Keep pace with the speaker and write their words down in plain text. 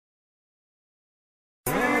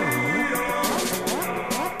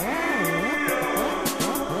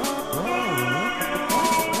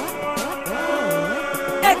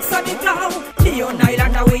go. Leon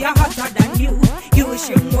Island, we are hotter than you. You wish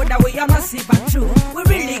you know that we are massive and true. We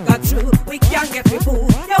really got through, we can't get people.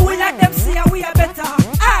 Yeah, we let them see how we are better.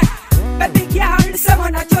 Hey, baby girl,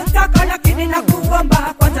 someone at your talk, lakini na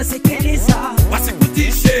kuomba kwanza sikiliza.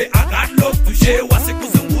 Wasikutishe, I got love to share.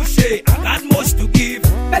 Wasikuzungushe, I got much to give.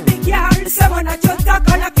 Baby girl, someone at your talk,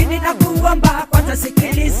 lakini na kuomba kwanza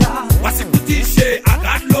sikiliza. Wasikutishe, I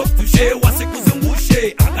got love to share.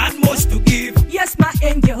 Wasikuzungushe, I got much to give. Yes, my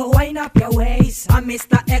angel, wind up your waist. I'm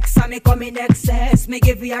Mr. X, I'm come in excess. Me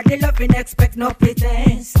give you the loving, expect no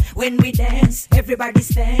pretense. When we dance, everybody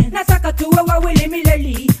stand. Nataka tuwe wawili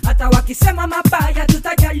milele. Hata wakisema mabaya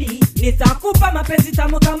tutajali. Nitakupa mapenzi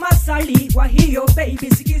tamu kama asali. Kwa hiyo baby,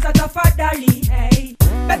 sikiza tafadhali. Hey,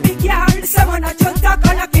 baby girl, sema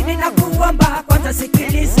unachotaka lakini nakuomba kwanza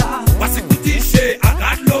sikiliza. Wasikutishe, I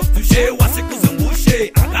got love to share.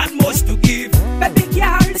 Wasikuzungushe, I got much to give. Baby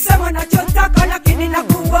girl, sema unachotaka lakini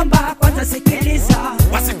nakuomba kwanza sikiliza.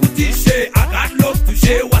 Wasikutishe, I got love to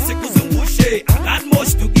share. Wasikuzungushe, I got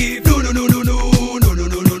much to give. No, no, no, no, no, no, no,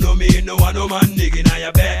 no, no, no, me no one no man nigga na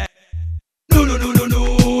your bed. No, no, no, no,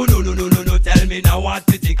 no, no, no, no, no, no, tell me now what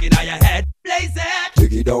you think in your head. Blaze it.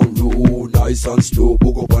 Take it down low, nice and slow.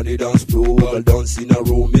 Book up on the dance floor. Well dance in a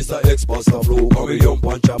row, Mr. X Buster Flow. Chameleone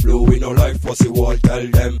punch a blow. We no like fussy wall. Tell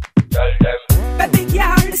them. Baby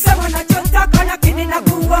girl, sema unachotaka lakini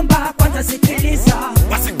nakuomba kwanza sikiliza.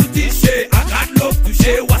 Wasikutishe, I got love to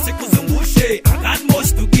share. Wasikuzungushe, I got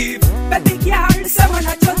much to give. Baby girl, sema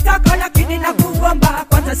unachotaka lakini nakuomba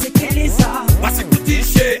kwanza sikiliza.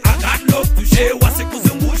 Wasikutishe, I got love to share.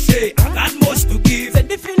 Wasikuzungushe, I got much to give.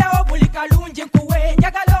 Sedifila obulika lungi nkuwe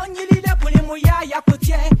njagala onyilile buli muyaya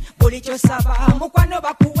kutye buli kyosaba mukwano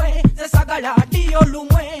bakuwe zesagala diyo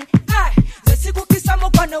lumwe. Zesikukisa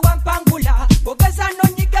mukwano wampangula bogeza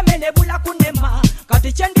nonyigemene bula kunema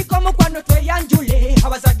kati kyendiko mukwano tweyanjule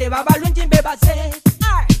abazadde babalungi mbebaze.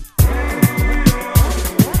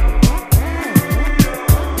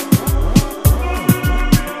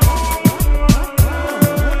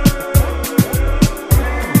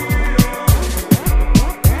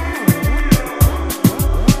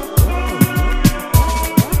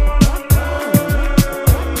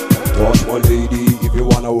 Wash my lady if you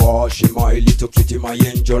wanna wash. She my little kitty, my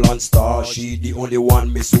angel and star. She the only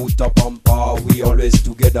one me suit up pamper. We always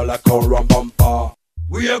together like a rum bumper.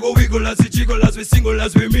 We a go wiggle as we jiggle, as we single,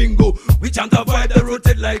 as we mingle. We chant a vibe that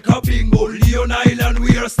rotate like a bingo. Leon Island,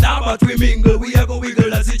 we are star but we mingle. We a go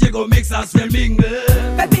wiggle as we jiggle, mix us we mingle.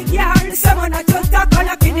 Baby girl, sema unachotaka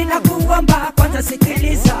lakini nakuomba kwanza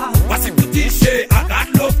sikiliza. Wasikutishe, I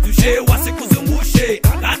got love to share. Wasikuzungushe,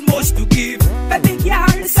 I got much to give. Baby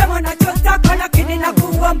girl, sema unachotaka lakini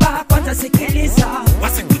nakuomba kwanza sikiliza.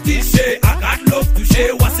 Wasikutishe, I got love to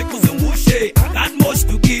share. Wasikuzungushe, I got much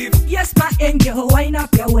to give. Yes, my angel, wind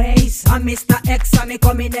up your waist. I'm Mr. X, I'm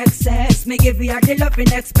come in excess. Me give you the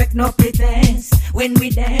loving, expect no pretense. When we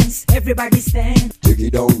dance, everybody stand. Take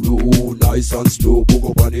it down low, nice and slow.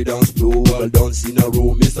 Book up on the dance floor. Well dance in a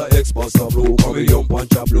row, Mr. X Buster Flow. Chameleone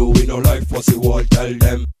punch a blow. We no like fussy wall. Tell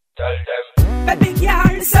them. Baby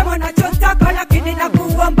girl, sema unachotaka lakini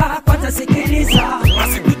nakuomba kwanza sikiliza.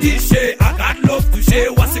 Wasikutishe, I got love to share.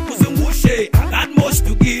 Wasikuzungushe, I got much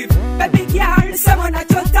to give. Baby girl, sema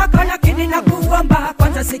unachotaka lakini nakuomba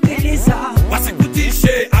kwanza sikiliza.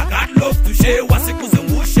 Wasikutishe, I got love to share.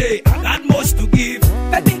 Wasikuzungushe, I got much to give.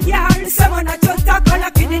 Baby girl, sema unachotaka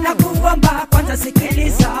lakini nakuomba kwanza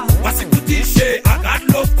sikiliza. Wasikutishe, I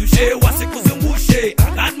got love to share. Wasikuzungushe,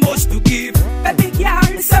 I got much to give. Baby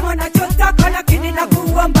girl, sema unachotaka lakini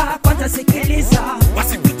nakuomba kwanza sikiliza.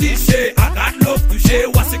 Wasikutishe, I got love to share.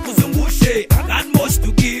 Wasikuzungushe